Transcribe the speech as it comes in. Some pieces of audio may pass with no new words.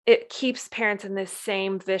it keeps parents in this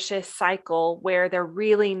same vicious cycle where they're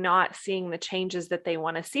really not seeing the changes that they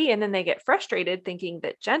want to see. And then they get frustrated thinking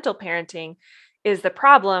that gentle parenting is the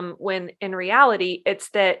problem, when in reality, it's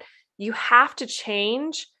that you have to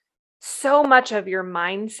change so much of your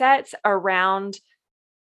mindsets around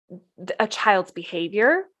a child's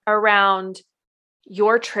behavior, around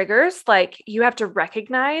your triggers. Like, you have to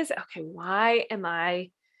recognize, okay, why am I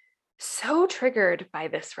so triggered by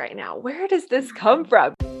this right now? Where does this come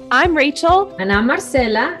from? I'm Rachel. And I'm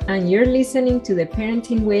Marcela, and you're listening to the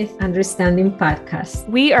Parenting with Understanding podcast.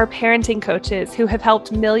 We are parenting coaches who have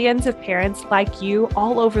helped millions of parents like you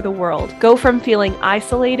all over the world go from feeling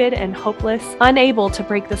isolated and hopeless, unable to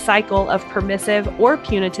break the cycle of permissive or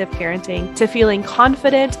punitive parenting, to feeling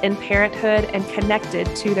confident in parenthood and connected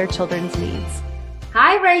to their children's needs.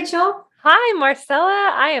 Hi, Rachel. Hi,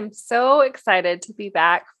 Marcela. I am so excited to be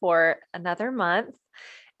back for another month.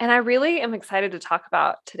 And I really am excited to talk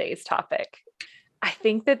about today's topic. I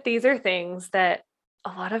think that these are things that a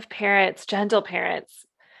lot of parents, gentle parents,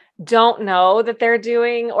 don't know that they're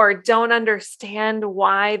doing or don't understand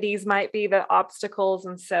why these might be the obstacles.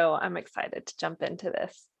 And so I'm excited to jump into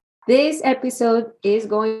this. This episode is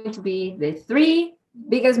going to be the 3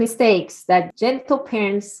 biggest mistakes that gentle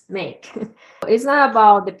parents make. It's not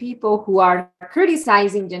about the people who are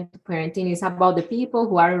criticizing gentle parenting. It's about the people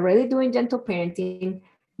who are already doing gentle parenting.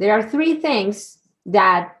 There are 3 things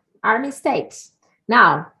that are mistakes.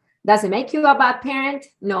 Now, does it make you a bad parent?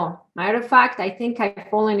 No. Matter of fact, I think I've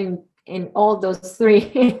fallen in all those 3.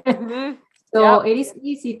 Mm-hmm. So It is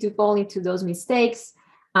easy to fall into those mistakes.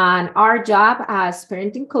 And our job as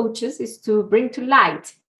parenting coaches is to bring to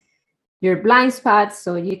light your blind spots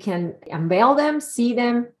so you can unveil them, see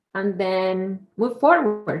them, and then move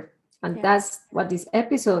forward. And that's what this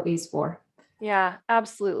episode is for. Yeah,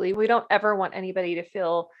 absolutely. We don't ever want anybody to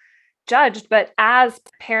feel judged, but as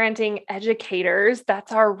parenting educators,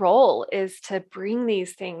 that's our role, is to bring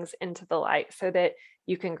these things into the light so that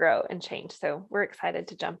you can grow and change. So we're excited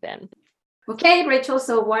to jump in. Okay, Rachel.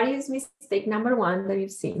 So what is mistake number 1 that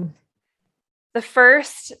you've seen? The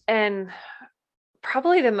first and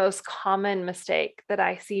probably the most common mistake that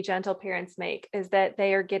I see gentle parents make is that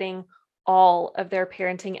they are getting all of their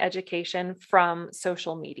parenting education from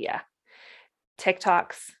social media.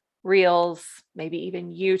 TikToks, Reels, maybe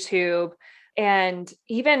even YouTube, and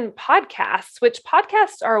even podcasts, which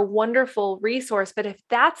podcasts are a wonderful resource. But if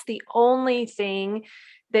that's the only thing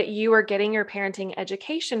that you are getting your parenting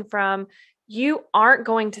education from, you aren't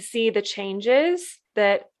going to see the changes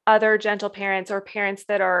that other gentle parents or parents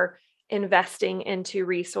that are investing into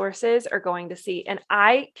resources are going to see. And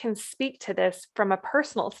I can speak to this from a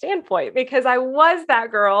personal standpoint because I was that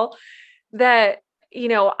girl that,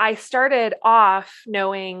 I started off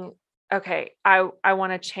knowing, okay, I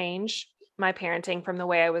want to change my parenting from the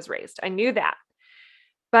way I was raised. I knew that,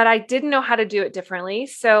 but I didn't know how to do it differently.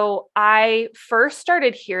 So I first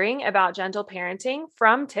started hearing about gentle parenting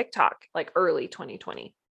from TikTok, like early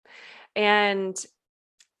 2020. And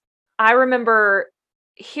I remember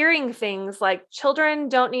hearing things like children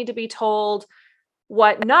don't need to be told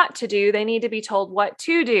what not to do. They need to be told what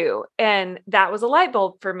to do. And that was a light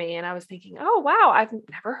bulb for me. And I was thinking, oh, wow, I've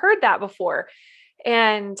never heard that before.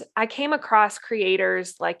 And I came across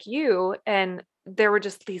creators like you, and there were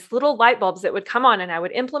just these little light bulbs that would come on and I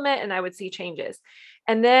would implement and I would see changes.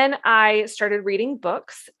 And then I started reading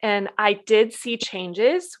books, and I did see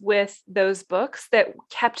changes with those books that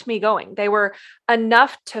kept me going. They were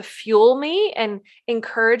enough to fuel me and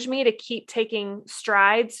encourage me to keep taking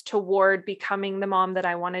strides toward becoming the mom that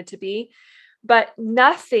I wanted to be. But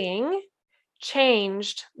nothing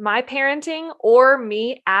changed my parenting or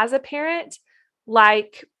me as a parent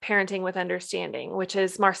like Parenting with Understanding, which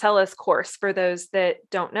is Marcela's course. For those that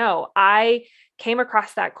don't know, I came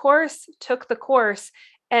across that course, took the course,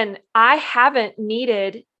 and I haven't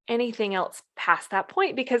needed anything else past that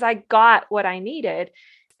point because I got what I needed.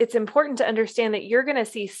 It's important to understand that you're going to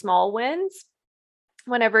see small wins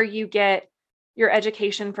whenever you get your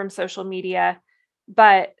education from social media,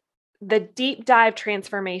 but the deep dive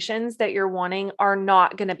transformations that you're wanting are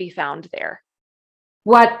not going to be found there.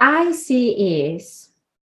 What I see is,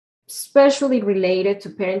 especially related to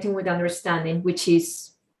Parenting with Understanding, which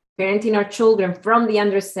is parenting our children from the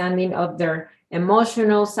understanding of their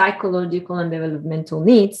emotional, psychological, and developmental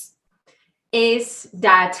needs, is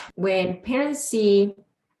that when parents see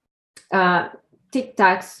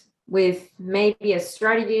TikToks with maybe a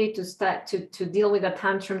strategy to start to deal with a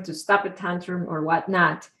tantrum, to stop a tantrum or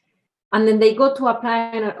whatnot, and then they go to apply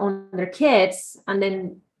it on their kids, and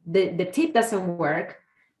then the tip doesn't work,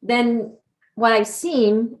 then what I've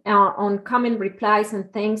seen on common replies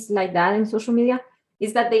and things like that in social media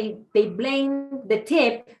is that they blame the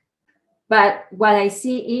tip, but what I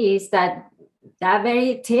see is that that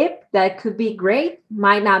very tip that could be great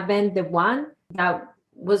might not be the one that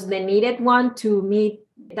was the needed one to meet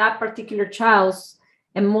that particular child's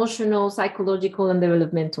emotional, psychological, and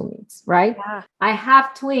developmental needs, right? Yeah. I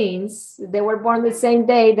have twins. They were born the same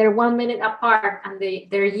day. They're 1 minute apart, and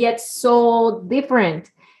they're yet so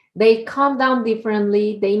different. They calm down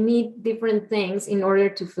differently. They need different things in order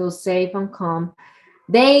to feel safe and calm.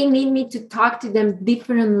 They need me to talk to them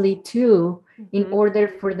differently too, in order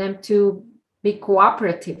for them to be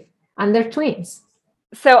cooperative. And they're twins.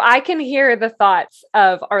 So I can hear the thoughts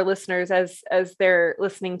of our listeners as they're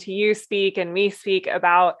listening to you speak and me speak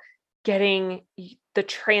about getting the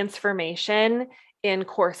transformation in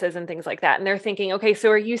courses and things like that. And they're thinking, okay, so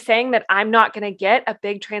are you saying that I'm not going to get a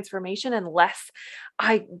big transformation unless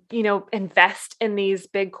I, invest in these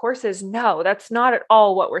big courses? No, that's not at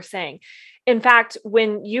all what we're saying. In fact,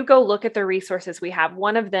 when you go look at the resources we have,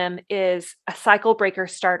 one of them is a cycle breaker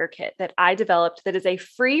starter kit that I developed that is a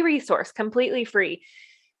free resource, completely free.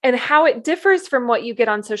 And how it differs from what you get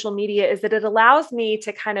on social media is that it allows me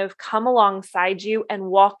to kind of come alongside you and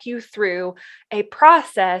walk you through a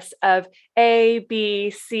process of A, B,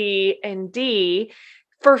 C, and D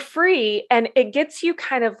for free. And it gets you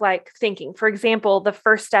kind of like thinking. For example, the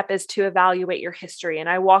first step is to evaluate your history. And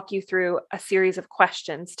I walk you through a series of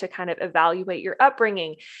questions to kind of evaluate your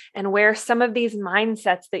upbringing and where some of these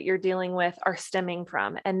mindsets that you're dealing with are stemming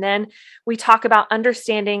from. And then we talk about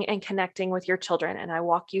understanding and connecting with your children. And I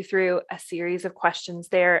walk you through a series of questions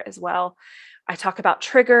there as well. I talk about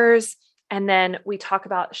triggers, and then we talk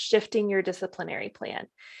about shifting your disciplinary plan.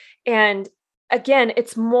 And again,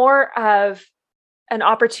 it's more of an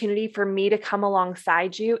opportunity for me to come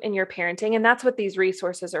alongside you in your parenting. And that's what these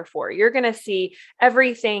resources are for. You're going to see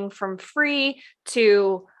everything from free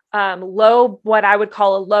to low, what I would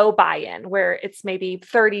call a low buy-in, where it's maybe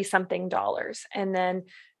 $30-something. And then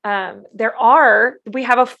we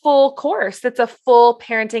have a full course that's a full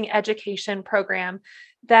parenting education program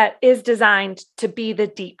that is designed to be the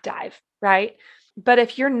deep dive, right? But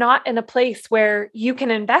if you're not in a place where you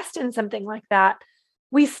can invest in something like that,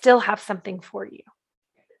 we still have something for you.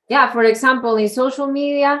 Yeah, for example, in social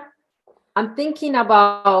media, I'm thinking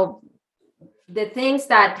about the things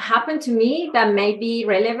that happen to me that may be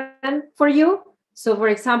relevant for you. So, for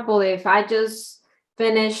example, if I just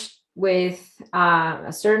finished with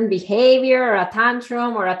a certain behavior or a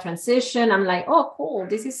tantrum or a transition, I'm like, oh, cool,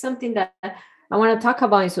 this is something that I want to talk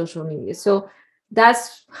about in social media. So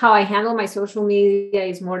that's how I handle my social media,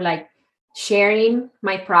 is more like sharing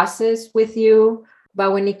my process with you.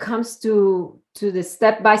 But when it comes to the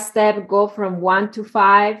step-by-step, go from 1 to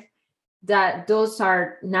 5, that those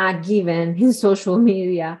are not given in social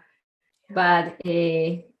media. But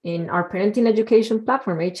in our parenting education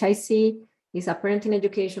platform, HIC is a parenting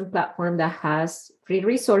education platform that has free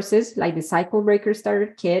resources like the Cycle Breaker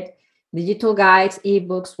Starter Kit, digital guides,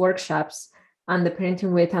 ebooks, workshops, and the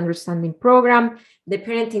Parenting with Understanding program, the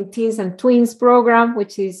Parenting Teens and Twins program,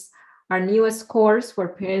 which is our newest course for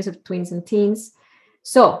parents of twins and teens.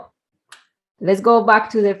 So let's go back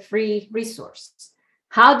to the free resource.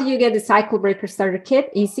 How do you get the Cycle Breaker Starter Kit?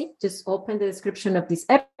 Easy. Just open the description of this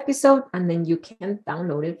episode and then you can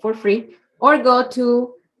download it for free, or go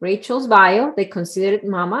to Rachel's bio, the Considerate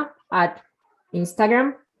Mama, at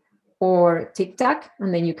Instagram or TikTok,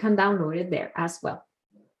 and then you can download it there as well.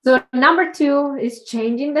 So number 2 is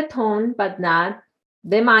changing the tone, but not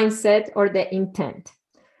the mindset or the intent.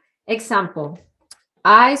 Example,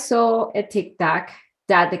 I saw a TikTok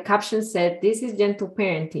that the caption said, "This is gentle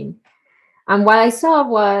parenting." And what I saw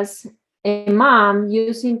was a mom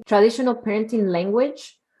using traditional parenting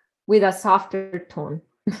language with a softer tone.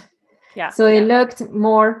 Yeah. So it looked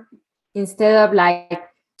more, instead of like,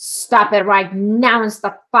 "Stop it right now and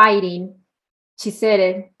stop fighting," she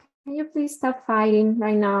said, "Can you please stop fighting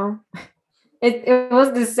right now?" It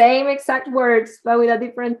was the same exact words, but with a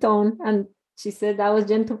different tone. And she said that was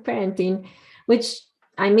gentle parenting, which,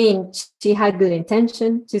 I mean, she had good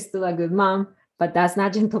intention. She's still a good mom, but that's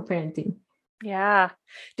not gentle parenting. Yeah.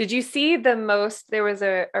 Did you see there was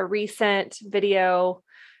a recent video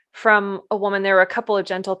from a woman. There were a couple of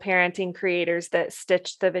gentle parenting creators that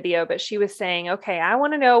stitched the video, but she was saying, okay, I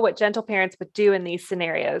want to know what gentle parents would do in these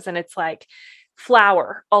scenarios. And it's like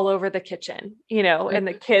flour all over the kitchen, and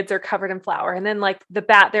the kids are covered in flour. And then like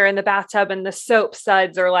they're in the bathtub and the soap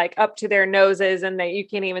suds are like up to their noses and you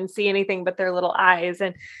can't even see anything but their little eyes.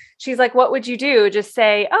 And she's like, what would you do? Just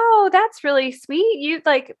say, "Oh, that's really sweet. You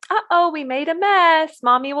like, we made a mess.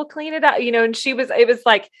 Mommy will clean it up." And it was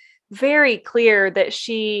like very clear that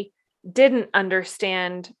she didn't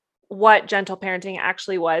understand what gentle parenting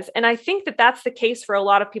actually was. And I think that that's the case for a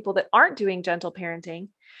lot of people that aren't doing gentle parenting.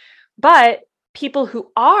 But people who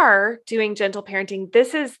are doing gentle parenting,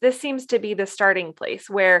 this seems to be the starting place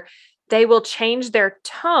where they will change their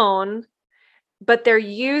tone, but they're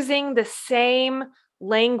using the same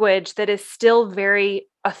language that is still very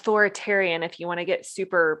authoritarian. If you want to get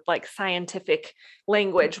super like scientific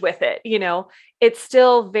language with it, it's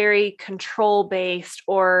still very control based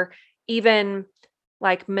or even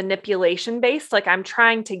like manipulation based. Like I'm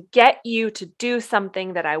trying to get you to do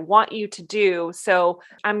something that I want you to do. So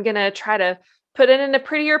I'm going to try to put it in a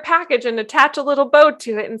prettier package and attach a little bow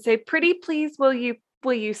to it and say, pretty please, will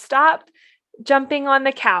you stop jumping on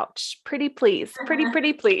the couch? Pretty please,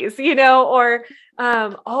 pretty please, or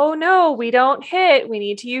oh no, we don't hit. We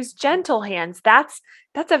need to use gentle hands. That's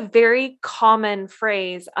a very common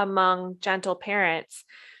phrase among gentle parents.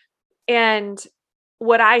 And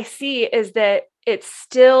what I see is that it's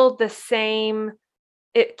still the same.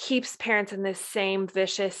 It keeps parents in this same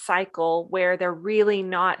vicious cycle where they're really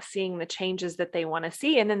not seeing the changes that they want to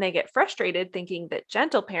see. And then they get frustrated thinking that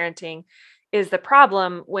gentle parenting is the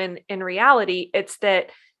problem, when in reality, it's that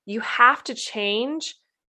you have to change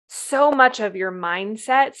so much of your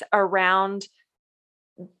mindsets around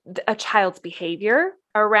a child's behavior,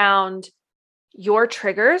 around your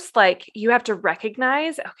triggers. Like you have to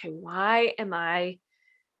recognize, okay, why am I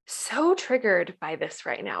so triggered by this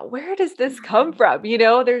right now? Where does this come from?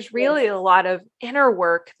 There's really a lot of inner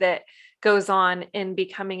work that goes on in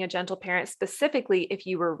becoming a gentle parent, specifically if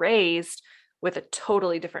you were raised with a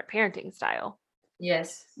totally different parenting style.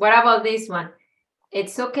 Yes. What about this one?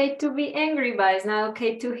 It's okay to be angry, but it's not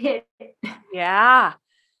okay to hit. Yeah.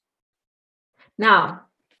 Now,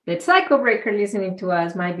 the cycle breaker listening to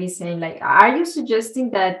us might be saying like, are you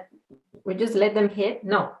suggesting that we just let them hit?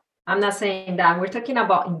 No, I'm not saying that. We're talking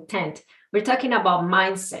about intent. We're talking about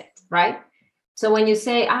mindset, right? So when you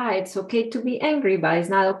say, it's okay to be angry, but it's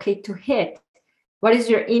not okay to hit, what is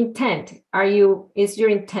your intent? Is your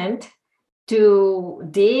intent to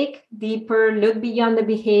dig deeper, look beyond the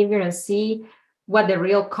behavior and see what the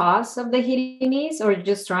real cause of the hitting is, or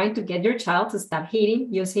just trying to get your child to stop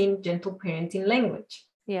hitting using gentle parenting language?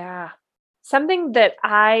 Yeah. Something that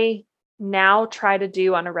I now try to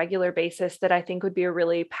do on a regular basis that I think would be a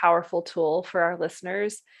really powerful tool for our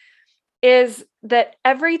listeners is that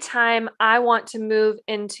every time I want to move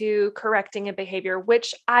into correcting a behavior,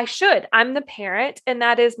 which I should, I'm the parent, and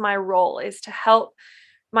that is my role, is to help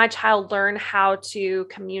my child learn how to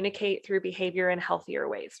communicate through behavior in healthier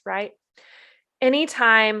ways, right?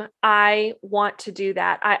 Anytime I want to do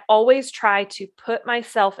that, I always try to put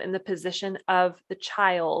myself in the position of the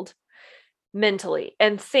child mentally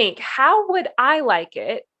and think, how would I like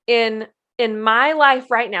it in my life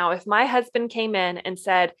right now if my husband came in and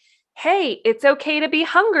said, hey, it's okay to be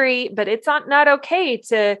hungry, but it's not okay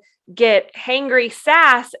to get hangry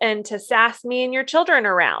sass and to sass me and your children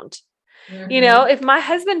around. Mm-hmm. If my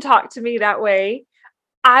husband talked to me that way,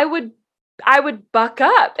 I would buck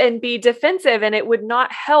up and be defensive, and it would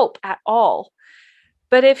not help at all.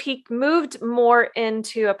 But if he moved more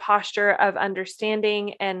into a posture of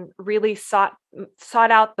understanding and really sought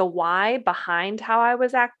out the why behind how I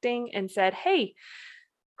was acting and said, hey,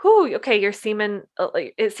 okay,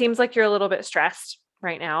 it seems like you're a little bit stressed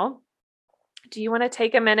right now. Do you want to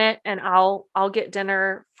take a minute and I'll get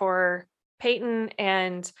dinner for Peyton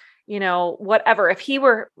and, whatever. If he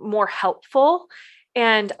were more helpful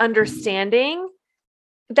and understanding,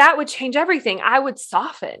 that would change everything. I would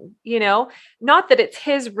soften, not that it's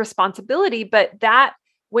his responsibility, but that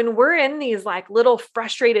when we're in these like little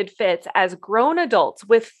frustrated fits as grown adults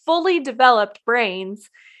with fully developed brains,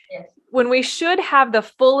 yes, when we should have the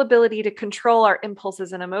full ability to control our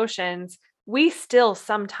impulses and emotions, we still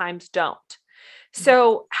sometimes don't.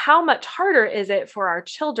 So how much harder is it for our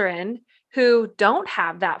children who don't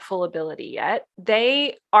have that full ability yet?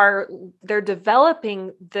 They're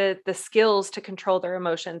developing the skills to control their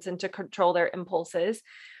emotions and to control their impulses.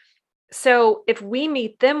 So if we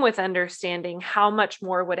meet them with understanding, how much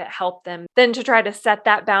more would it help them than to try to set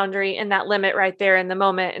that boundary and that limit right there in the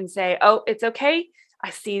moment and say, oh, it's okay. I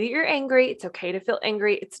see that you're angry. It's okay to feel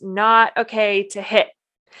angry. It's not okay to hit.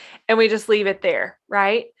 And we just leave it there,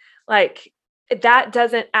 right? Like that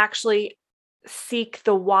doesn't actually seek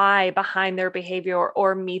the why behind their behavior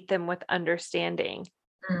or meet them with understanding.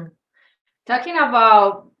 Talking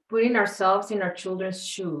about putting ourselves in our children's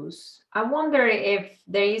shoes, I wonder if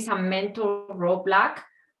there is a mental roadblock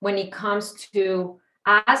when it comes to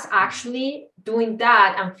us actually doing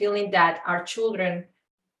that and feeling that our children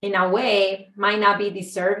in a way might not be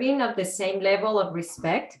deserving of the same level of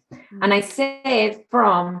respect. And I say it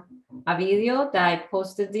from a video that I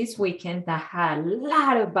posted this weekend that had a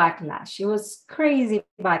lot of backlash. It was crazy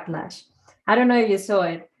backlash. I don't know if you saw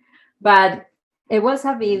it, but it was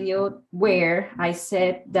a video where I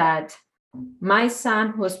said that my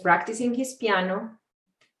son was practicing his piano.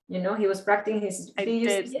 He was practicing his.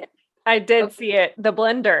 I did see it. The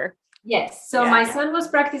blender. Yes. So my son was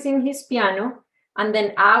practicing his piano, and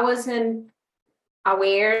then I wasn't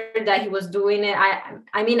aware that he was doing it.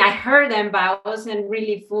 I mean, I heard them, but I wasn't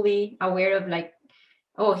really fully aware of like,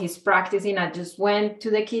 oh, he's practicing. I just went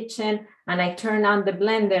to the kitchen and I turned on the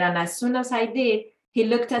blender. And as soon as I did, he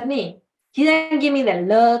looked at me. He didn't give me the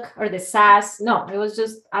look or the sass. No, it was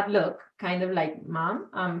just a look, kind of like, Mom,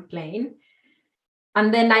 I'm playing.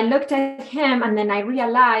 And then I looked at him and then I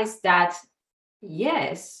realized that,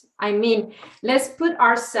 yes, I mean, let's put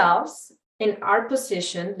ourselves in our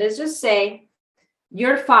position. Let's just say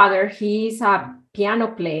your father, he's a piano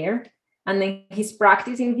player, and then he's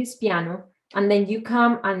practicing his piano, and then you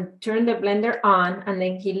come and turn the blender on, and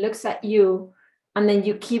then he looks at you, and then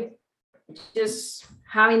you keep just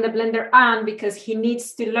having the blender on because he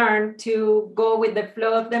needs to learn to go with the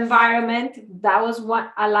flow of the environment. That was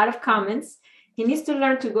a lot of comments. He needs to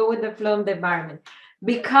learn to go with the flow of the environment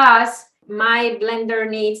because my blender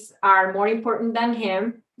needs are more important than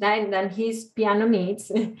him, than his piano needs.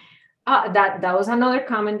 That was another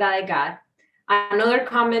comment that I got. Another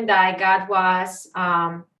comment that I got was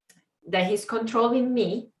that he's controlling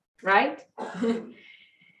me, right?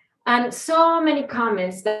 And so many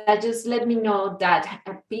comments that just let me know that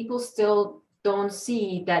people still don't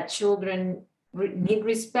see that children need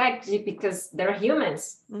respect because they're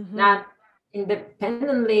humans, not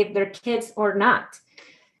independently if they're kids or not.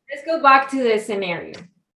 Let's go back to the scenario.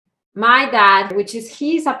 My dad,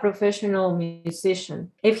 he's a professional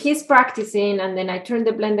musician. If he's practicing and then I turn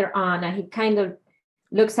the blender on and he kind of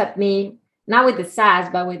looks at me, not with the sass,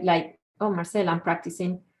 but with like, oh, Marcela, I'm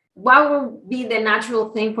practicing. What would be the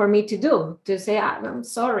natural thing for me to do? To say, I'm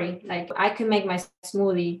sorry, like I can make my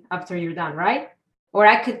smoothie after you're done, right? Or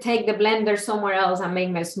I could take the blender somewhere else and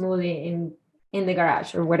make my smoothie in the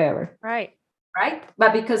garage or whatever. Right.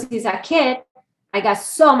 But because he's a kid, I got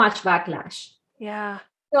so much backlash. Yeah.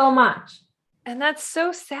 So much. And that's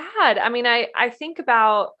so sad. I mean, I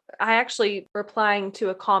actually replying to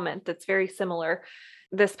a comment that's very similar.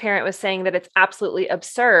 This parent was saying that it's absolutely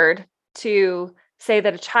absurd to say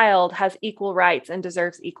that a child has equal rights and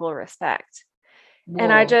deserves equal respect. Whoa.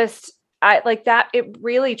 And I like that. It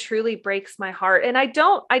really, truly breaks my heart. And I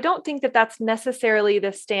don't think that that's necessarily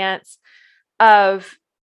the stance of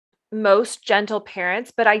most gentle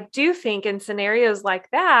parents, but I do think in scenarios like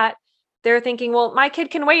that, they're thinking, well, my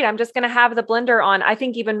kid can wait. I'm just going to have the blender on. I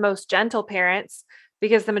think even most gentle parents,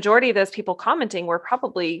 because the majority of those people commenting were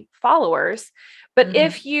probably followers. But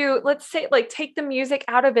if you, let's say, like, take the music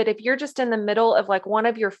out of it, if you're just in the middle of like one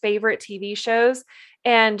of your favorite TV shows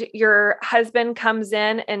and your husband comes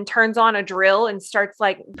in and turns on a drill and starts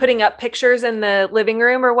like putting up pictures in the living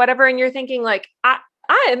room or whatever, and you're thinking like,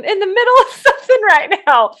 I am in the middle of something right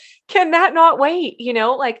now. Can that not wait?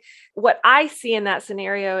 Like what I see in that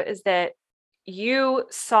scenario is that you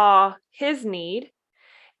saw his need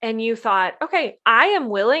and you thought, okay, I am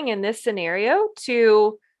willing in this scenario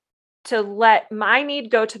to let my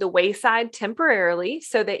need go to the wayside temporarily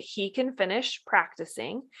so that he can finish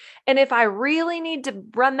practicing. And if I really need to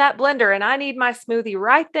run that blender and I need my smoothie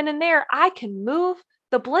right then and there, I can move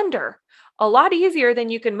the blender a lot easier than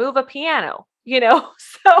you can move a piano.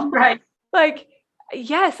 So right. Like,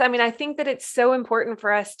 yes. I mean, I think that it's so important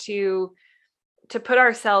for us to put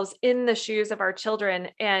ourselves in the shoes of our children.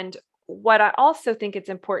 And what I also think it's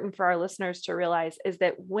important for our listeners to realize is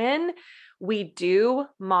that when we do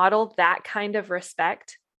model that kind of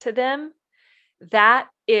respect to them, that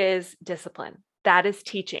is discipline. That is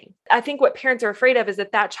teaching. I think what parents are afraid of is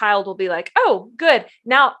that child will be like, oh, good.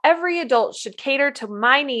 Now every adult should cater to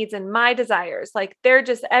my needs and my desires. Like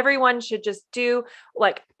everyone should just do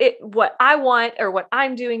like what I want or what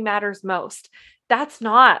I'm doing matters most. That's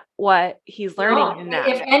not what he's learning in that.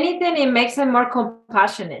 If anything, it makes him more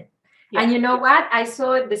compassionate. Yeah. And you know what? I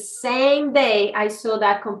saw it the same day. I saw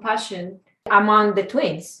that compassion among the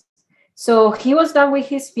twins. So he was done with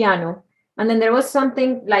his piano. And then there was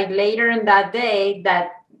something like later in that day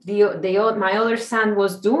that my other son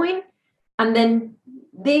was doing. And then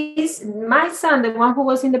my son, the one who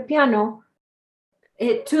was in the piano,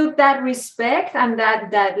 it took that respect and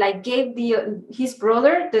that like gave his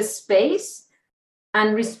brother the space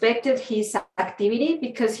and respected his activity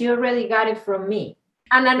because he already got it from me.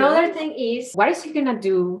 And another thing is, what is he going to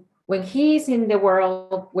do when he's in the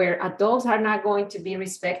world where adults are not going to be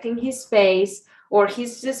respecting his space, or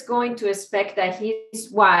he's just going to expect that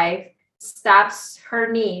his wife stops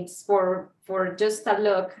her needs for just a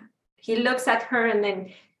look. He looks at her and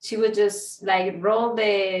then she would just like roll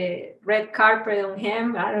the red carpet on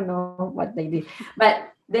him. I don't know what they did,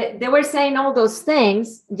 but they were saying all those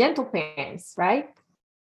things, gentle parents, right?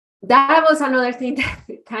 That was another thing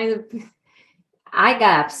that kind of I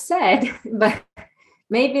got upset, but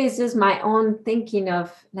maybe it's just my own thinking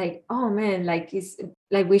of like, oh man, like it's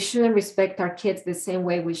like we shouldn't respect our kids the same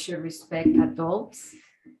way we should respect adults.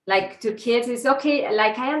 Like to kids, it's okay.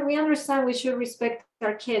 Like we understand we should respect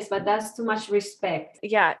our kids, but that's too much respect.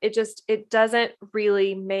 Yeah, it doesn't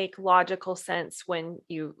really make logical sense when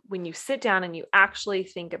you sit down and you actually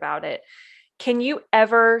think about it. Can you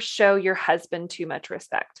ever show your husband too much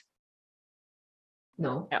respect?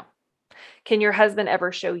 No. Can your husband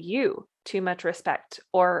ever show you too much respect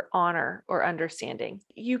or honor or understanding?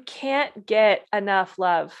 You can't get enough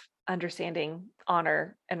love, understanding,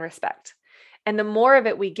 honor, and respect. And the more of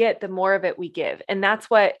it we get, the more of it we give. And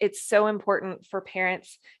that's what it's so important for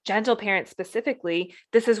parents, gentle parents specifically.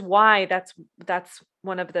 This is why that's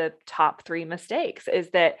one of the top 3 mistakes,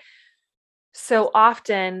 is that so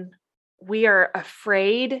often we are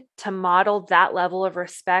afraid to model that level of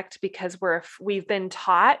respect because we've been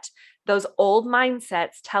taught, those old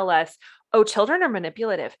mindsets tell us, oh, children are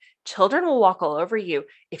manipulative. Children will walk all over you.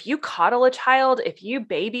 If you coddle a child, if you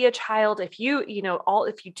baby a child, if you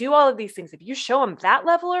do all of these things, if you show them that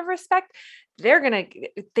level of respect, they're going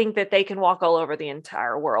to think that they can walk all over the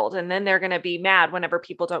entire world. And then they're going to be mad whenever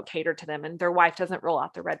people don't cater to them and their wife doesn't roll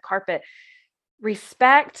out the red carpet.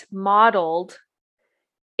 Respect modeled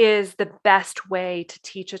is the best way to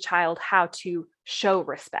teach a child how to show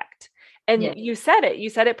respect. And Yeah. you said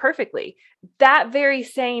it perfectly. That very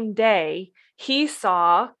same day, he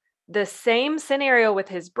saw the same scenario with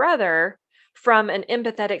his brother from an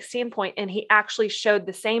empathetic standpoint, and he actually showed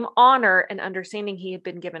the same honor and understanding he had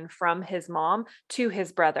been given from his mom to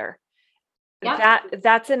his brother. Yeah.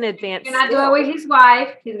 That's an advanced. He's gonna do it with his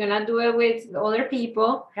wife. He's gonna do it with other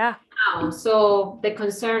people. Yeah. So the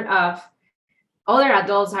concern of other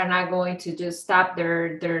adults are not going to just stop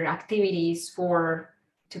their activities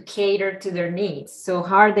to cater to their needs. So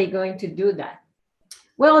how are they going to do that?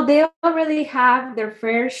 Well, they already have their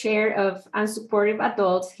fair share of unsupportive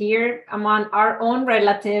adults here among our own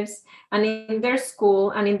relatives and in their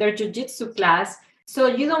school and in their jiu-jitsu class. So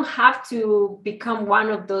you don't have to become one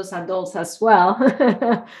of those adults as well.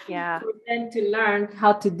 Yeah. For them to learn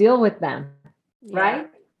how to deal with them, Yeah. right?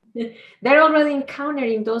 They're already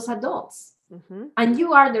encountering those adults. Mm-hmm. And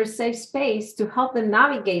you are their safe space to help them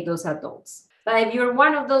navigate those adults. But if you're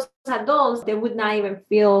one of those adults, they would not even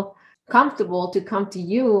feel comfortable to come to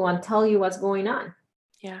you and tell you what's going on.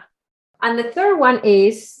 Yeah. And the third one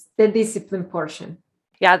is the discipline portion.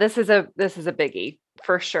 Yeah, this is a biggie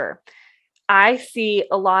for sure. I see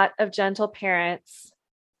a lot of gentle parents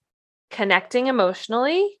connecting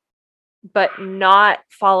emotionally, but not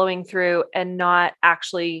following through and not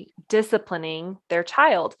actually disciplining their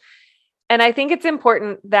child. And I think it's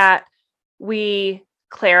important that we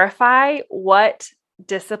clarify what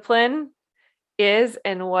discipline is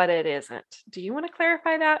and what it isn't. Do you want to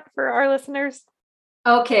clarify that for our listeners?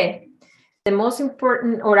 Okay. The most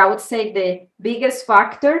important, or I would say the biggest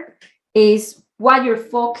factor, is what you're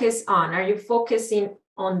focused on. Are you focusing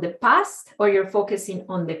on the past or you're focusing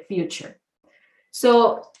on the future?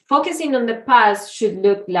 So focusing on the past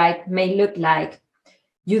may look like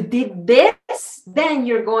you did this, then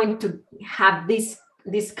you're going to have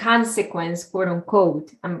this consequence, quote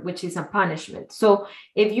unquote, which is a punishment. So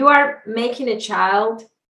if you are making a child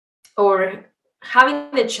or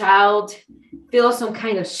having a child feel some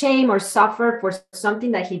kind of shame or suffer for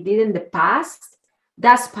something that he did in the past,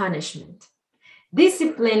 that's punishment.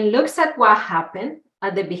 Discipline looks at what happened,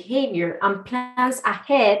 at the behavior, and plans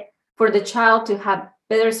ahead for the child to have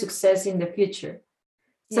better success in the future.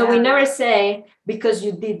 So we never say, because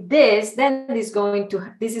you did this, then this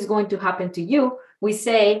is going to happen to you. We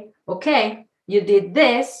say, okay, you did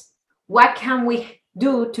this. What can we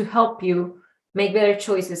do to help you make better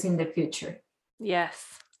choices in the future? Yes.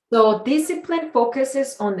 So discipline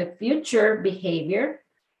focuses on the future behavior.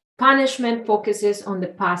 Punishment focuses on the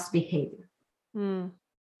past behavior. Mm.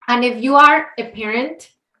 And if you are a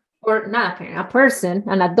parent, or not a parent, a person,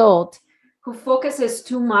 an adult, who focuses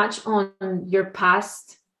too much on your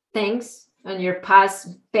past things and your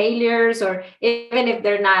past failures, or even if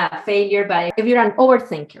they're not a failure, but if you're an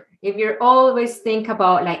overthinker, if you're always think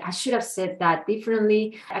about like, I should have said that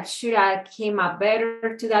differently, I should have came up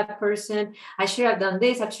better to that person, I should have done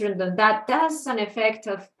this, I should have done that, that's an effect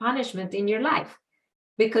of punishment in your life,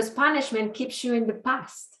 because punishment keeps you in the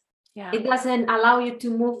past. Yeah. It doesn't allow you to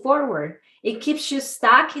move forward. It keeps you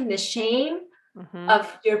stuck in the shame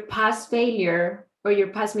of your past failure or your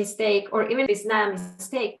past mistake, or even if it's not a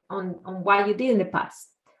mistake, on what you did in the past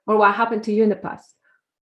or what happened to you in the past.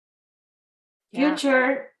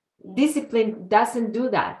 Future discipline doesn't do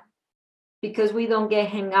that, because we don't get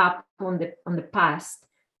hung up on the past.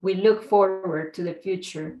 We look forward to the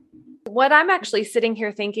future. What I'm actually sitting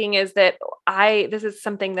here thinking is that this is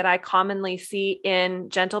something that I commonly see in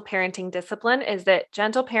gentle parenting discipline, is that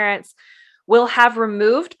gentle parents will have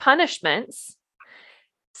removed punishments.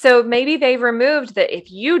 So maybe they've removed that if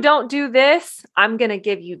you don't do this, I'm going to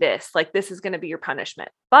give you this, like this is going to be your punishment.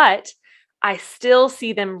 But I still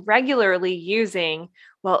see them regularly using,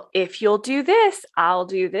 well, if you'll do this, I'll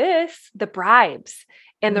do this, the bribes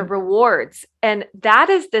and the rewards. And that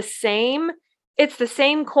is it's the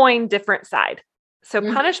same coin, different side. So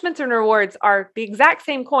punishments and rewards are the exact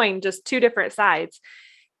same coin, just two different sides.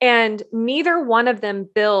 And neither one of them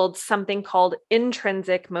builds something called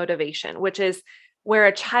intrinsic motivation, which is where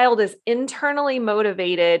a child is internally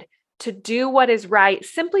motivated to do what is right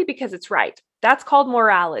simply because it's right. That's called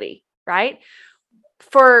morality, right?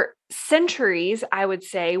 For centuries, I would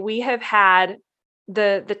say, we have had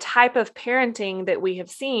the type of parenting that we have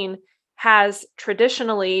seen has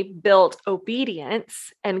traditionally built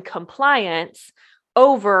obedience and compliance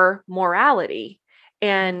over morality.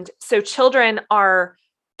 And so children are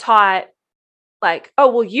taught like, oh,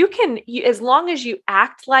 well, you as long as you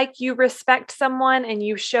act like you respect someone and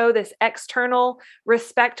you show this external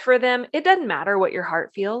respect for them, it doesn't matter what your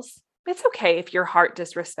heart feels. It's okay if your heart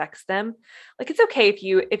disrespects them. Like, it's okay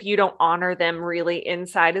if you don't honor them really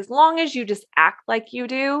inside, as long as you just act like you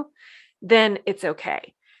do, then it's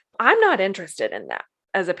okay. I'm not interested in that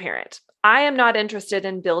as a parent. I am not interested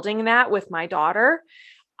in building that with my daughter.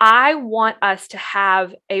 I want us to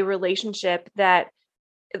have a relationship that,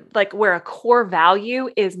 like, where a core value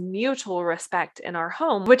is mutual respect in our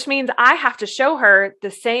home, which means I have to show her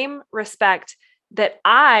the same respect that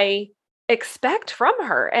I expect from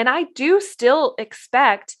her. And I do still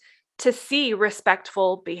expect to see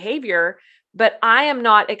respectful behavior, but I am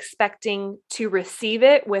not expecting to receive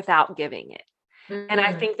it without giving it. And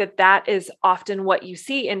I think that is often what you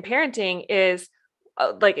see in parenting is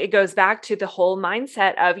like, it goes back to the whole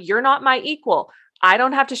mindset of, you're not my equal. I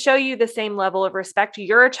don't have to show you the same level of respect.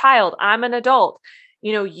 You're a child. I'm an adult.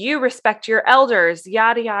 You respect your elders,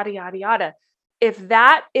 yada, yada, yada, yada. If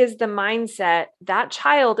that is the mindset, that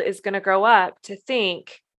child is going to grow up to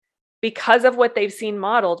think, because of what they've seen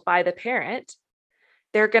modeled by the parent,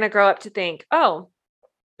 they're going to grow up to think, oh,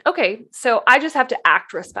 okay, so I just have to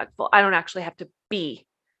act respectful. I don't actually have to be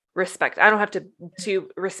respect. I don't have to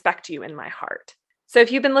respect you in my heart. So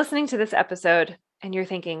if you've been listening to this episode and you're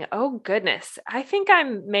thinking, oh goodness, I think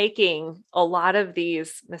I'm making a lot of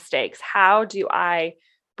these mistakes. How do I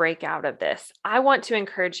break out of this? I want to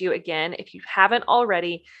encourage you again, if you haven't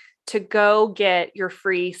already, to go get your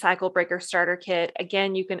free Cycle Breaker Starter Kit.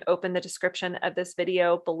 Again, you can open the description of this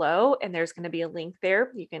video below, and there's going to be a link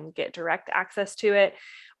there. You can get direct access to it.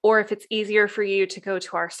 Or if it's easier for you to go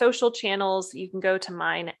to our social channels, you can go to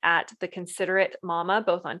mine at The Considerate Mama,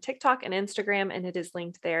 both on TikTok and Instagram, and it is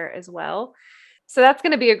linked there as well. So that's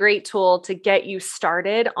going to be a great tool to get you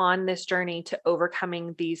started on this journey to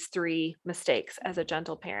overcoming these 3 mistakes as a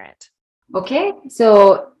gentle parent. Okay,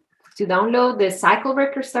 so to download the Cycle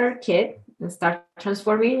Breaker Starter Kit and start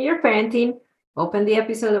transforming your parenting, open the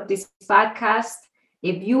episode of this podcast.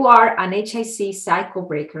 If you are an HIC cycle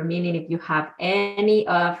breaker, meaning if you have any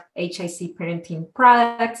of HIC parenting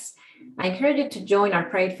products, I encourage you to join our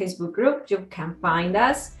private Facebook group. You can find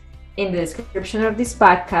us in the description of this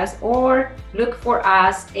podcast, or look for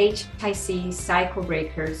us, HIC Cycle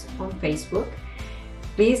Breakers, on Facebook.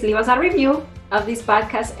 Please leave us a review of this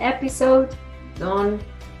podcast episode. Don't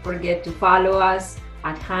forget to follow us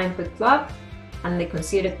at Hindfoot Club and The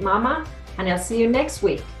Considerate Mama, and I'll see you next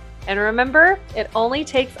week. And remember, it only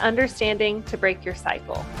takes understanding to break your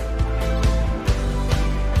cycle.